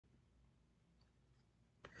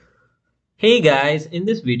Hey guys, in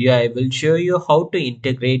this video I will show you how to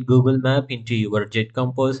integrate Google Map into your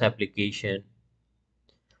JetCompose application.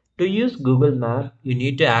 To use Google Map, you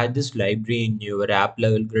need to add this library in your app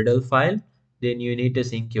level Gradle file. Then you need to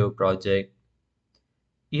sync your project.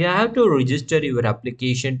 You have to register your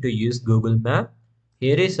application to use Google Map.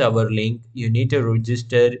 Here is our link. You need to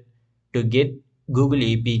register to get Google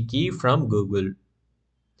AP key from Google.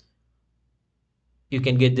 You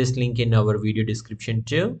can get this link in our video description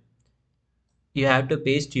too. You have to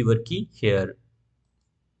paste your key here.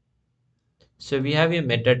 So we have a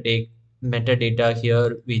metadata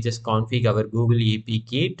here. We just config our Google AP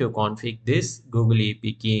key to config this Google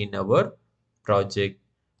AP key in our project.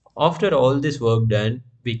 After all this work done,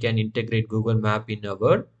 we can integrate Google Map in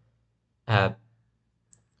our app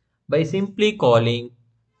by simply calling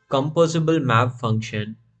composable map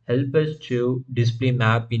function. Help us to display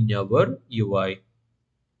map in our UI.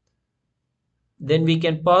 Then we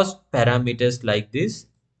can pass parameters like this.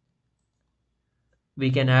 We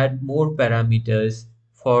can add more parameters.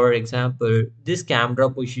 For example, this camera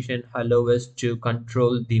position allows us to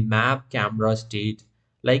control the map camera state.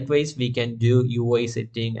 Likewise, we can do UI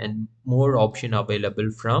setting and more option available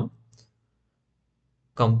from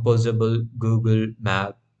composable Google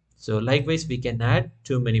Map. So likewise, we can add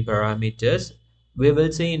too many parameters. We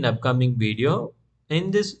will see in upcoming video. In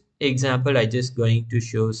this example, I just going to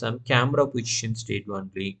show some camera position state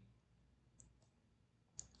only.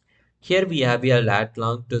 Here we have a lat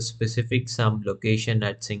long to specific some location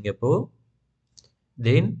at Singapore.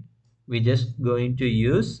 Then we just going to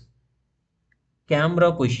use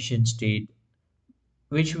camera position state,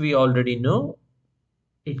 which we already know.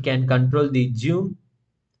 It can control the zoom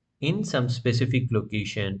in some specific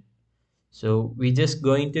location. So we just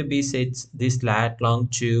going to be set this lat long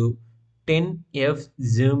to 10f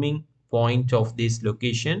zooming point of this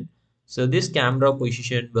location. So this camera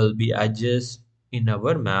position will be adjust in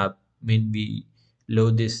our map when we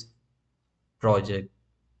load this project.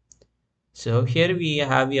 So here we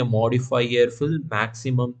have a modifier full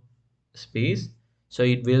maximum space. So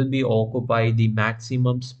it will be occupy the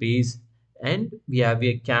maximum space, and we have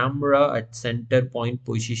a camera at center point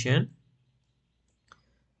position.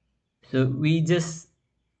 So we just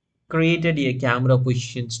created a camera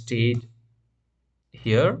position state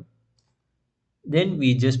here. Then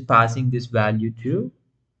we just passing this value to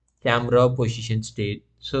camera position state.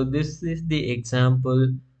 So this is the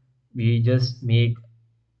example. We just make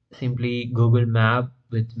simply Google Map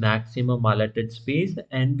with maximum allotted space,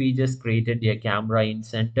 and we just created a camera in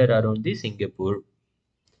center around the Singapore.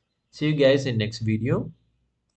 See you guys in next video.